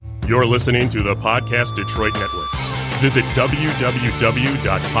You're listening to the Podcast Detroit Network. Visit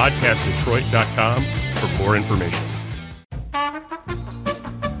www.podcastdetroit.com for more information.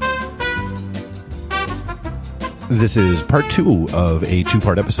 This is part 2 of a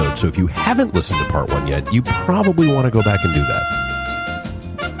 2-part episode, so if you haven't listened to part 1 yet, you probably want to go back and do that.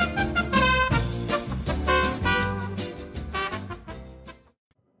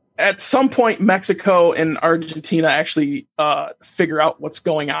 At some point, Mexico and Argentina actually figure out what's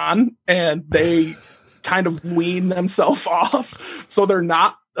going on, and they kind of wean themselves off, so they're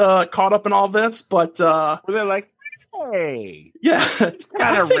not caught up in all this. But they're like, "Hey, yeah,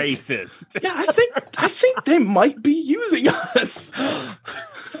 kind of racist." Yeah, I think they might be using us.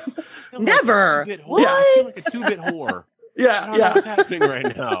 Never. Like what? I feel like a 2-bit whore. Yeah, I don't know what's happening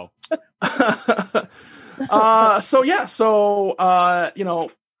right now.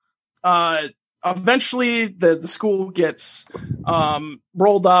 Eventually the school gets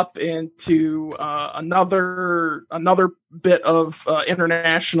rolled up into another bit of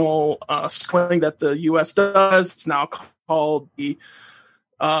international schooling that the U.S. does. It's now called the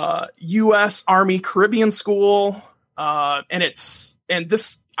U.S. Army Caribbean School, and this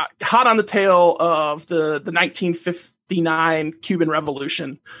hot on the tail of the 1959 Cuban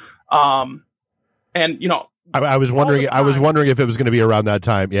Revolution, and I was wondering if it was going to be around that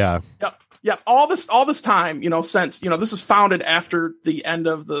time. Yeah. Yep. Yeah. All this time, since, this is founded after the end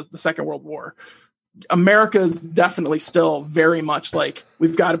of the Second World War. America is definitely still very much like,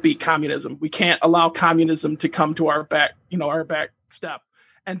 we've got to beat communism. We can't allow communism to come to our back step.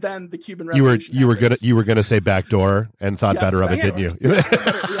 And then the Cuban Revolution. You were gonna say backdoor and thought better of it, didn't you? Think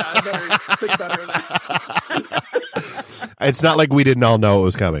better of that. It's not like we didn't all know it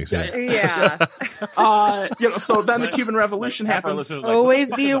was coming. So. Yeah. So then the Cuban Revolution happens. Always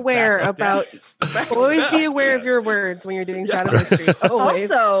be aware of your words when you're doing Shadow Mystery.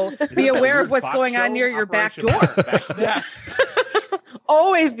 Always. Also, be aware of what's going on near your back door. Yes.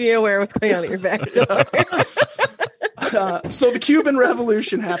 Always be aware of what's going on at your back door. So the Cuban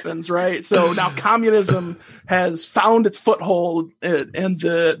Revolution happens, right? So now communism has found its foothold in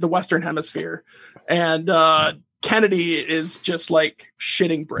the Western Hemisphere, and Kennedy is just like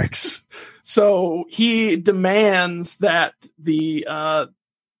shitting bricks. So he demands that the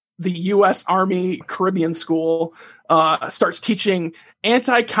U.S. Army Caribbean School starts teaching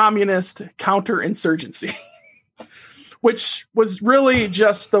anti-communist counterinsurgency. Which was really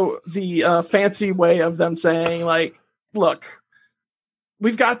just the fancy way of them saying, like, look,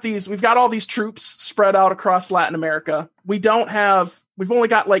 we've got all these troops spread out across Latin America. We've only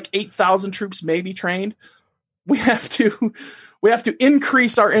got like 8,000 troops maybe trained. We have to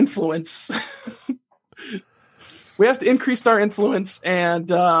increase our influence. We have to increase our influence, and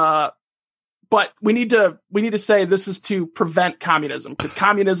but we need to say this is to prevent communism, because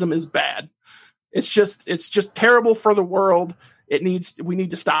communism is bad. It's just terrible for the world. We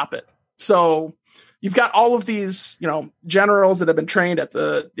need to stop it. So you've got all of these, generals that have been trained at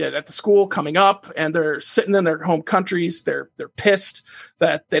the school coming up, and they're sitting in their home countries. They're pissed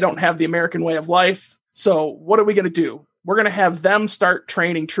that they don't have the American way of life. So what are we going to do? We're going to have them start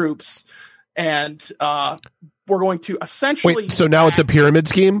training troops, and we're going to essentially. Wait, so now it's a pyramid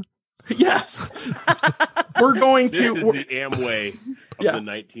scheme? Yes. We're going to. This is the Amway of the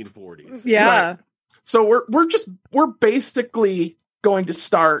 1940s. Yeah. Right. So we're basically going to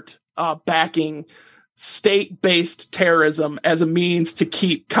start backing state-based terrorism as a means to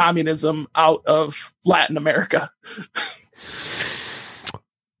keep communism out of Latin America.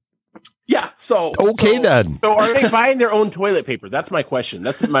 Yeah. So then. So are they buying their own toilet paper? That's my question.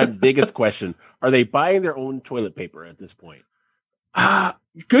 That's my biggest question. Are they buying their own toilet paper at this point?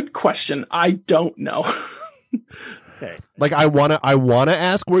 Good question. I don't know. Okay. Like I wanna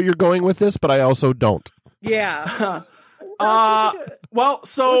ask where you're going with this, but I also don't. Yeah. Well,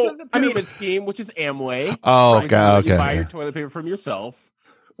 so the pyramid scheme, which is Amway. Oh, right? okay. You buy your toilet paper from yourself.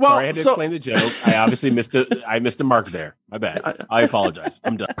 Well, Sorry, I had to explain the joke. I obviously missed a mark there. My bad. I apologize.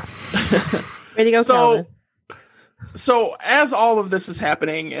 I'm done. Way to go, Calvin. So as all of this is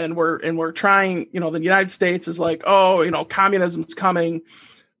happening, and we're trying, the United States is like, communism's coming.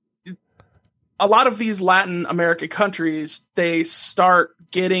 A lot of these Latin American countries, they start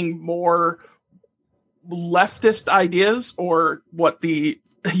getting more leftist ideas, or what the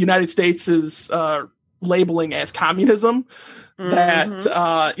United States is labeling as communism. That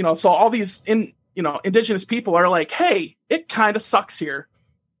so all these indigenous people are like, hey, it kind of sucks here.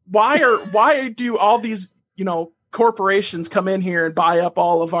 Why do all these corporations come in here and buy up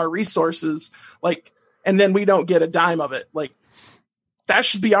all of our resources, and then we don't get a dime of it? Like, that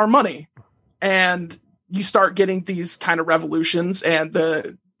should be our money. And you start getting these kind of revolutions, and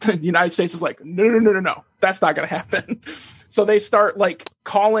the the United States is like, no, that's not going to happen. So they start like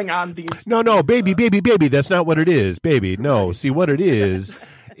calling on these. No, baby. That's not what it is, baby. No, see what it is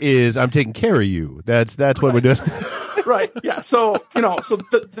I'm taking care of you. That's what we're doing. Right. Yeah. So, so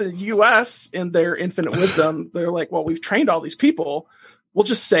the U.S. in their infinite wisdom, they're like, well, we've trained all these people. We'll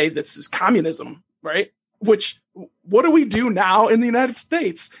just say this is communism, right? Which, what do we do now in the United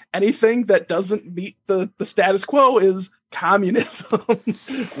States? Anything that doesn't meet the status quo is communism.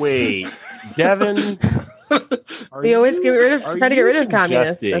 Wait, Devin. We always try to get rid of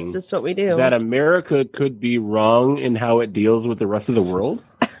communists. That's just what we do. That America could be wrong in how it deals with the rest of the world?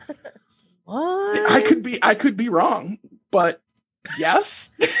 What? I could be wrong, but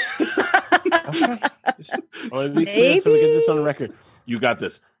yes. Maybe. So we get this on the record. You got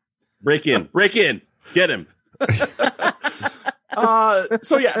this. Break in, get him.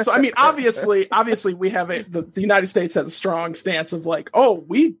 So I mean, obviously we have the United States has a strong stance of like, oh,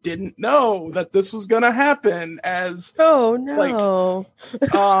 we didn't know that this was going to happen as, oh no.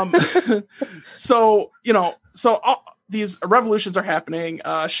 Like, so, these revolutions are happening.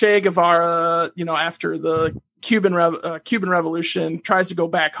 Che Guevara, after the Cuban Revolution, tries to go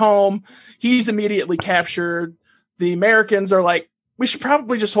back home. He's immediately captured. The Americans are like, we should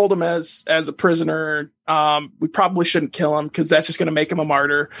probably just hold him as a prisoner. We probably shouldn't kill him because that's just going to make him a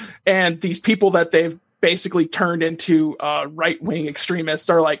martyr. And these people that they've basically turned into right-wing extremists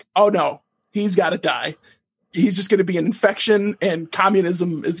are like, oh no, he's got to die. He's just going to be an infection and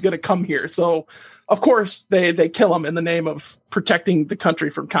communism is going to come here. So of course they kill him in the name of protecting the country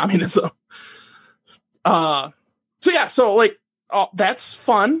from communism. So that's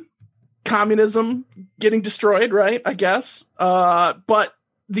fun. Communism getting destroyed, right? I guess. But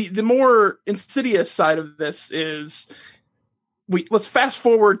the more insidious side of this is let's fast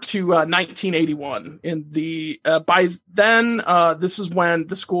forward to 1981. By then, this is when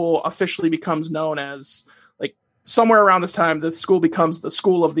the school officially becomes known as, like, somewhere around this time, the school becomes the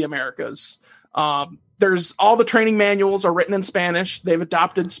School of the Americas. There's all the training manuals are written in Spanish. They've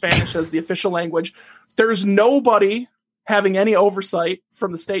adopted Spanish as the official language. There's nobody having any oversight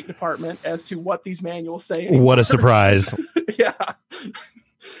from the State Department as to what these manuals say anymore. What a surprise. Yeah.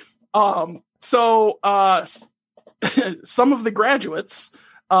 So some of the graduates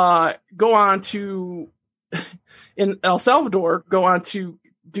go on to, in El Salvador,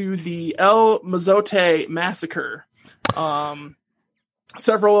 do the El Mozote massacre.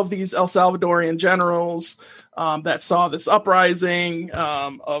 Several of these El Salvadorian generals that saw this uprising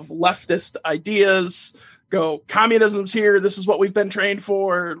of leftist ideas go, communism's here. This is what we've been trained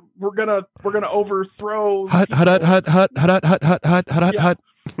for. We're gonna overthrow. Hut.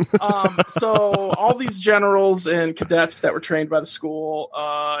 So all these generals and cadets that were trained by the school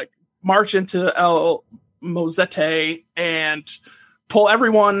march into El Mozete and pull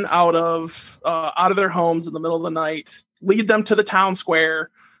everyone out of their homes in the middle of the night, lead them to the town square,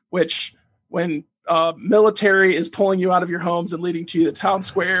 which when military is pulling you out of your homes and leading to the town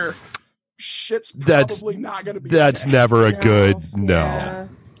square, shit's probably not going to be. That's okay. Never a good no. Yeah.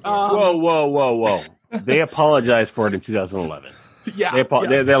 Whoa! They apologized for it in 2011. Yeah,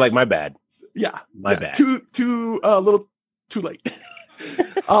 they're like, my bad. Yeah, my bad. Too little, too late.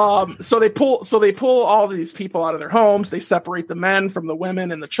 So they pull all these people out of their homes. They separate the men from the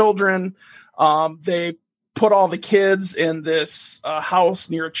women and the children. They put all the kids in this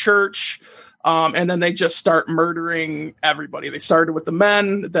house near a church. And then they just start murdering everybody. They started with the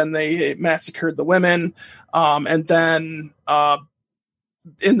men, then they massacred the women. And then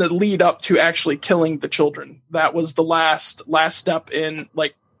in the lead up to actually killing the children, that was the last step in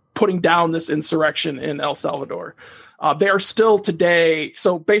like putting down this insurrection in El Salvador. They are still today.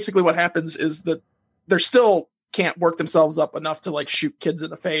 So basically what happens is that they're still can't work themselves up enough to like shoot kids in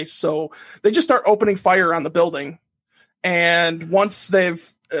the face. So they just start opening fire on the building. And once they've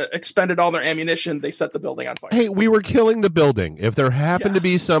expended all their ammunition, they set the building on fire. Hey, we were killing the building. If there happened to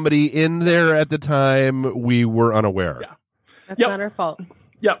be somebody in there at the time, we were unaware. Yeah. That's not our fault.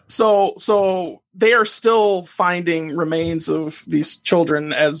 Yep. So they are still finding remains of these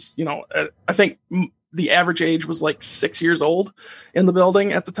children as, I think the average age was like 6 years old in the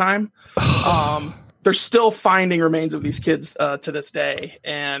building at the time. They're still finding remains of these kids to this day.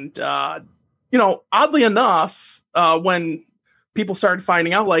 And, oddly enough, when people started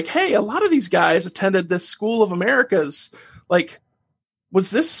finding out, like, hey, a lot of these guys attended this School of Americas. Like, were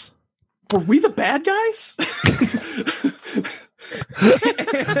we the bad guys?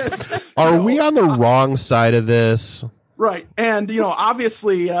 Are we on the wrong side of this? Right. And,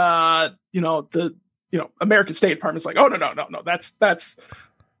 obviously, the American State Department's like, oh, no. That's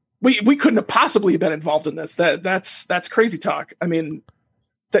we couldn't have possibly been involved in this. That's crazy talk. I mean,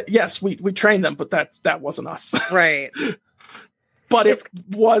 yes, we trained them, but that wasn't us. Right. But it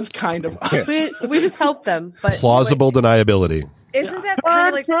was kind of us. We just helped them. But Plausible deniability. Isn't that kind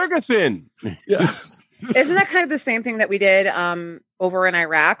of like Ferguson? Yeah. Isn't that kind of the same thing that we did over in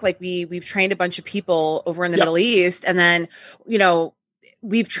Iraq? Like we've trained a bunch of people over in the Middle East, and then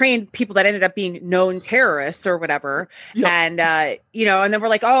we've trained people that ended up being known terrorists or whatever. Yep. And and then we're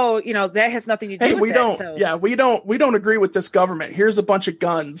like, oh, that has nothing to do with it. We don't agree with this government. Here's a bunch of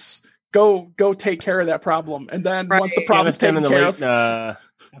guns. Go take care of that problem. And then once the problem's taken care of,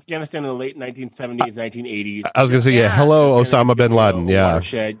 Afghanistan in the late 1970s, 1980s. I was going to say, hello, Osama bin Laden. Yeah.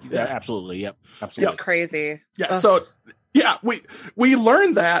 Absolutely. Yep. Absolutely. It's crazy. Yeah. Ugh. So, we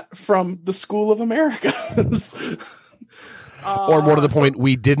learned that from the School of Americas. Or more to the point,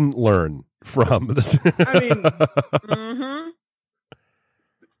 we didn't learn from this. I mean,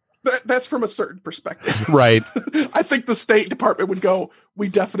 that's from a certain perspective. Right. I think the State Department would go, we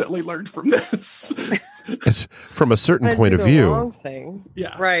definitely learned from this. It's from a certain point of view. Wrong thing.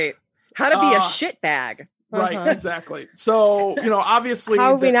 Yeah. Right. How to be a shitbag. Right. Exactly. So, obviously.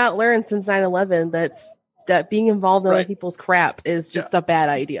 How have we not learned since 9/11 that being involved in other people's crap is just a bad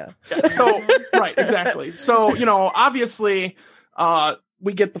idea? Yeah. So, right. Exactly. So, obviously,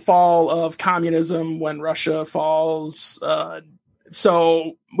 we get the fall of communism when Russia falls.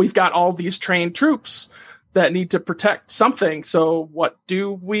 So we've got all these trained troops that need to protect something. So what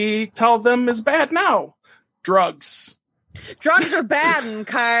do we tell them is bad now? Drugs. Drugs are bad,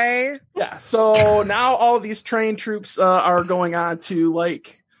 Kai. Yeah. So now all of these trained troops are going on to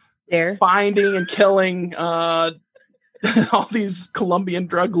finding and killing all these Colombian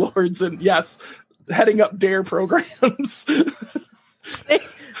drug lords and heading up DARE programs.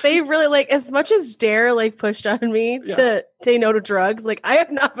 They really as much as DARE pushed on me to say no to drugs. I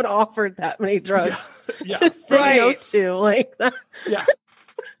have not been offered that many drugs to say no to that. Yeah.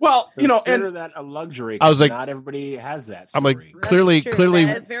 Well, consider that a luxury. I was like, not everybody has that. I'm like, clearly,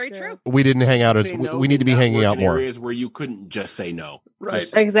 that is very true. We didn't hang out. We need to be hanging out more. Areas where you couldn't just say no. Right.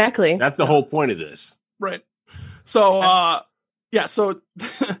 Exactly. That's the whole point of this. Right. So, so.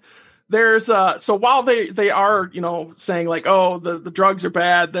 There's so while they are saying the drugs are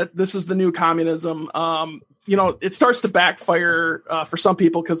bad, that this is the new communism, it starts to backfire for some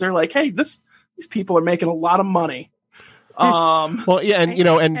people because they're like, hey, these people are making a lot of money. Well, yeah,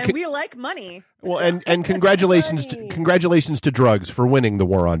 and we like money. Well, and congratulations to drugs for winning the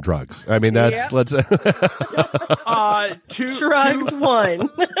war on drugs. I mean, let's drugs won.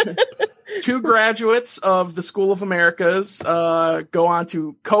 Two graduates of the School of Americas go on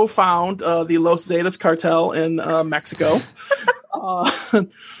to co-found the Los Zetas cartel in Mexico.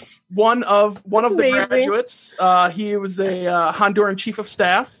 One of the graduates, he was a Honduran chief of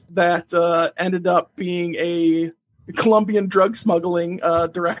staff that ended up being a Colombian drug smuggling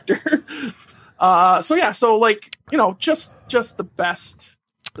director. So just the best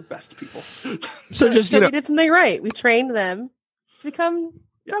people. So we did something right. We trained them to become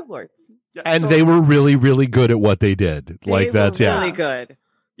drug lords. Yeah, and they were really, really good at what they did. Really good.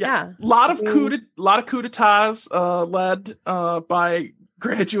 Yeah. A lot of coup d'etats led by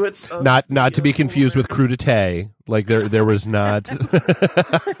graduates. Not to be confused with coup d'etat. There was not.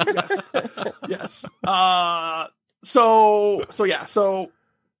 Yes. So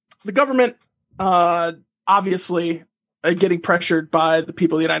the government obviously getting pressured by the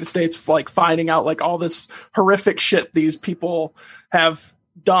people of the United States, finding out all this horrific shit these people have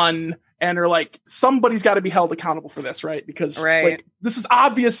done, and are somebody's got to be held accountable for this, right? Because this is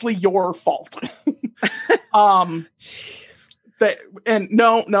obviously your fault. No.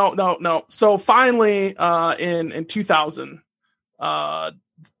 So finally, in 2000,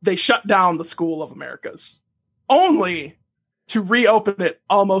 they shut down the School of Americas, only to reopen it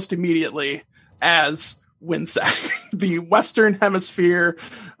almost immediately as WHINSEC, the Western Hemisphere.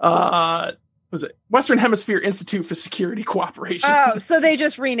 Western Hemisphere Institute for Security Cooperation? Oh, so they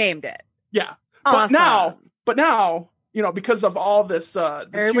just renamed it. Yeah, awesome. but now, because of all this,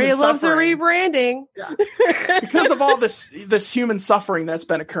 everybody loves the rebranding. Yeah. Because of all this human suffering that's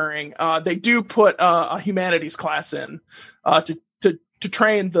been occurring, they do put a humanities class in to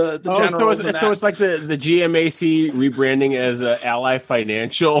train the generals. So it's like the GMAC rebranding as Ally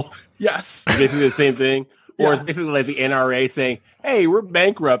Financial. Yes, basically the same thing. Or it's basically like the NRA saying, "Hey, we're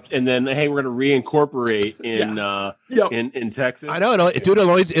bankrupt," and then, "Hey, we're going to reincorporate in Texas." I know, it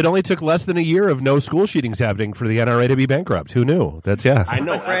only took less than a year of no school shootings happening for the NRA to be bankrupt. Who knew? I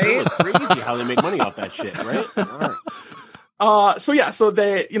know, right? It's crazy how they make money off that shit, right? All right. So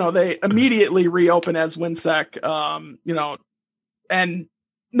they immediately reopen as WHINSEC, and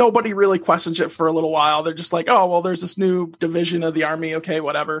nobody really questions it for a little while. They're just like, oh, well, there's this new division of the Army. Okay,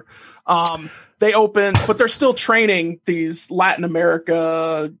 whatever. They open, but they're still training these Latin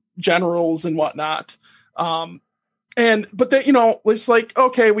America generals and whatnot. But they, it's like,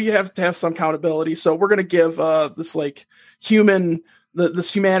 okay, we have to have some accountability. So we're going to give this like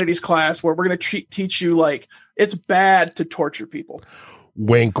this humanities class where we're going to teach you like it's bad to torture people.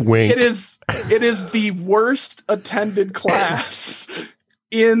 Wink, wink. It is the worst attended class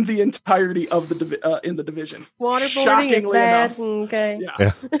in the entirety of the division. Waterboarding is bad. Okay.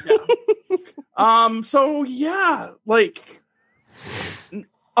 Yeah. So yeah, like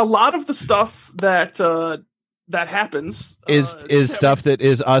a lot of the stuff that happens is stuff that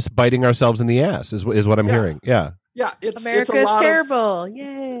is us biting ourselves in the ass is what I'm hearing. Yeah. Yeah, America's terrible.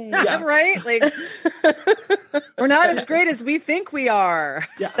 Yay. Yeah. Right? Like we're not as great as we think we are.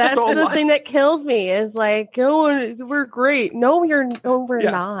 Yeah. That's the thing that kills me is like, oh, we're great. No, we're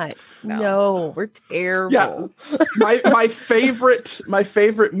not. No, we're terrible. Yeah. my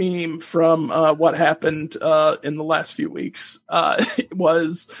favorite meme from what happened in the last few weeks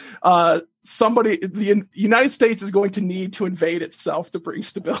was the United States is going to need to invade itself to bring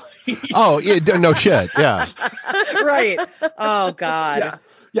stability. Oh, yeah, no shit. Yeah. Right. Oh God.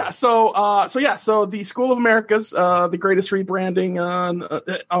 Yeah. So the School of Americas, the greatest rebranding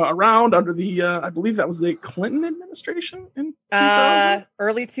around under the, I believe that was the Clinton administration in 2000?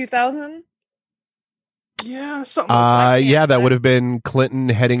 Early 2000. Yeah. Something like that. Yeah, that would have been Clinton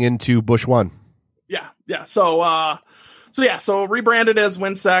heading into Bush 1. Yeah. So rebranded as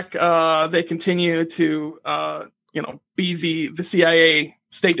WINSEC, they continue to, be the CIA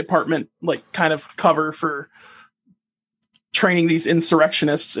State Department, like kind of cover for training these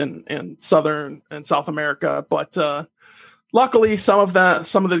insurrectionists in Southern and South America. But luckily, some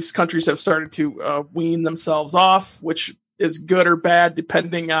of these countries have started to wean themselves off, which is good or bad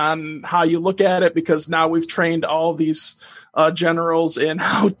depending on how you look at it. Because now we've trained all these generals in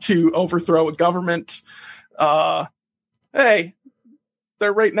how to overthrow a government. Hey,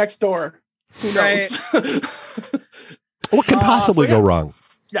 they're right next door. Who knows? What can possibly go wrong?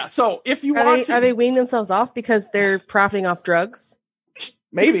 Yeah. So if you are they weaning themselves off because they're profiting off drugs?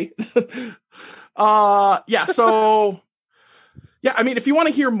 Maybe. Yeah. So yeah, I mean, if you want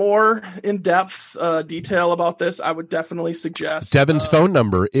to hear more in-depth detail about this, I would definitely suggest Devin's phone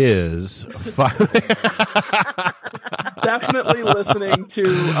number is definitely listening to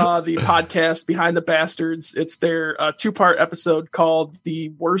the podcast Behind the Bastards. It's their 2-part episode called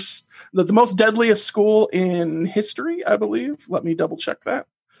the most deadliest school in history, I believe. Let me double check that.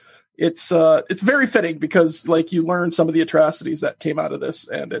 It's very fitting because like you learn some of the atrocities that came out of this,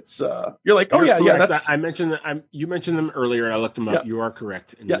 and it's you're like, oh, yeah, that's I mentioned that. You mentioned them earlier, and I looked them up. You are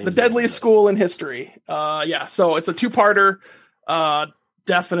correct. The deadliest school in history. So it's a 2-parter.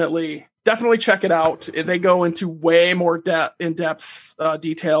 Definitely check it out. They go into way more in-depth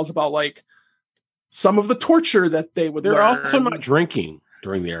details about like some of the torture that they would. They're also not drinking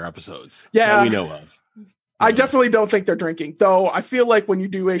during their episodes. Yeah, that we know of. I definitely don't think they're drinking, though. I feel like when you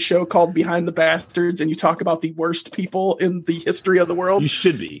do a show called Behind the Bastards and you talk about the worst people in the history of the world, you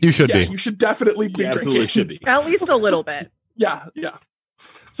should be. You should be. You should definitely be drinking. Should be. At least a little bit. Yeah.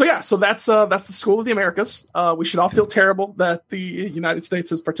 So that's the School of the Americas. We should all feel terrible that the United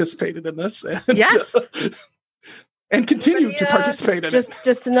States has participated in this, and, and continue to participate in it.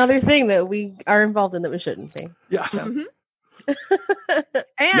 Just another thing that we are involved in that we shouldn't be. Yeah. Mm-hmm.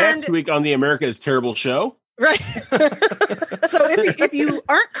 And next week on the America's Terrible Show. Right. So if you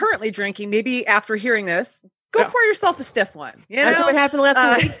aren't currently drinking, maybe after hearing this, go pour yourself a stiff one. You know? I know what happened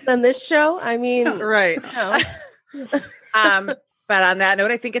last week on this show. I mean, right. But on that note,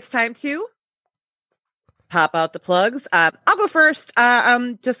 I think it's time to pop out the plugs. I'll go first.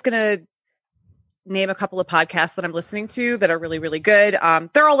 I'm just gonna name a couple of podcasts that I'm listening to that are really, really good.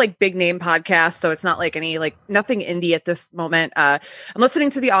 They're all like big name podcasts, so it's not like nothing indie at this moment. I'm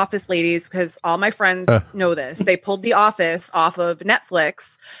listening to The Office Ladies because all my friends know this. They pulled The Office off of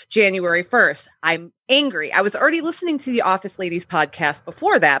Netflix January 1st. I'm angry. I was already listening to The Office Ladies podcast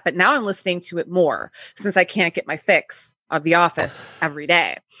before that, but now I'm listening to it more since I can't get my fix of The Office every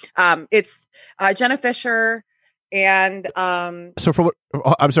day. It's Jenna Fisher. And so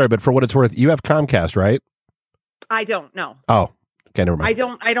I'm sorry, but for what it's worth, you have Comcast, right? I don't know. Oh, okay, never mind.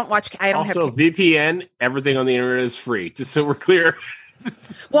 I don't watch. I don't also, have VPN. Everything on the internet is free. Just so we're clear.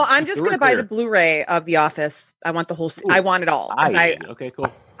 Well, I'm just going to buy the Blu-ray of The Office. I want the whole. I want it all. Okay, cool.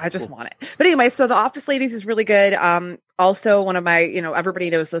 I just want it. But anyway, so The Office Ladies is really good. Also, one of my, everybody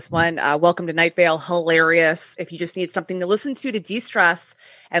knows this one. Welcome to Night Vale. Hilarious. If you just need something to listen to de-stress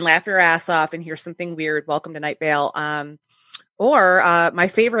and laugh your ass off and hear something weird, welcome to Night Vale. Or my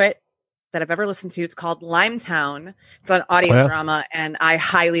favorite that I've ever listened to, it's called Limetown. It's an audio drama, and I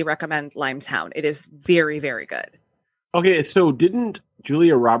highly recommend Limetown. It is very, very good. Okay, so didn't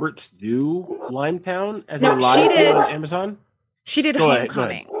Julia Roberts do Limetown as a live show on Amazon? She did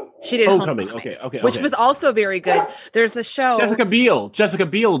Homecoming. She did Homecoming. Okay. Which was also very good. There's a show. Jessica Biel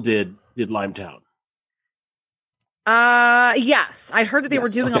did Limetown. Yes. I heard that they were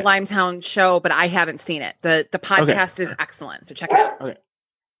doing a Limetown show, but I haven't seen it. The podcast is excellent, so check it out. Okay.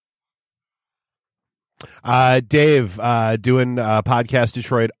 Dave, doing Podcast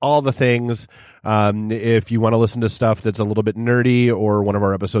Detroit, all the things. If you want to listen to stuff that's a little bit nerdy, or one of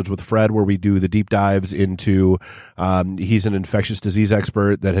our episodes with Fred where we do the deep dives into, he's an infectious disease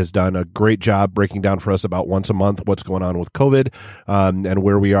expert that has done a great job breaking down for us about once a month what's going on with COVID, and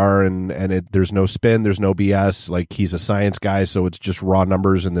where we are, and there's no spin, there's no BS. Like, he's a science guy, so it's just raw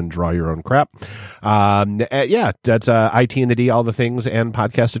numbers and then draw your own crap. That's IT and the D, all the things, and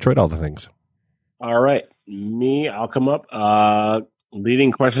Podcast Detroit, all the things. All right. I'll come up.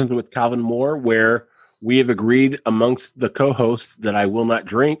 Leading questions with Calvin Moore, where we have agreed amongst the co-hosts that I will not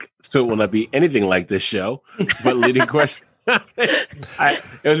drink, so it will not be anything like this show. But leading questions,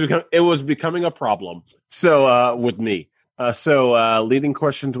 it was becoming a problem. So with me, leading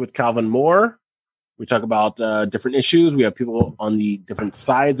questions with Calvin Moore. We talk about different issues. We have people on the different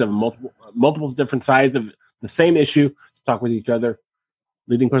sides of multiple different sides of the same issue to talk with each other.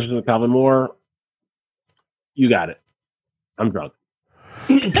 Leading questions with Calvin Moore. You got it. I'm drunk.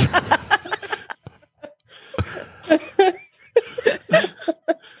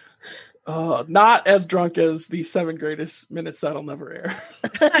 Not as drunk as the 7 greatest minutes that'll never air.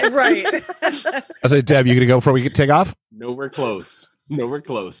 Right. I say, Deb, you gonna go before we take off? Nowhere close.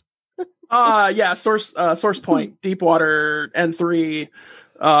 Source Point, Deepwater, N3,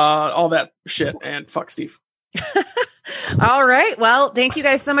 all that shit, and fuck Steve. All right. Well, thank you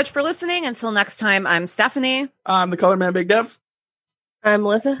guys so much for listening. Until next time, I'm Stephanie. I'm the Color Man Big Dev. I'm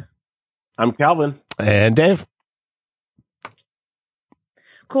Melissa. I'm Calvin. And Dave.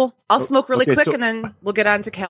 Cool. I'll smoke really quick, and then we'll get on to Cal.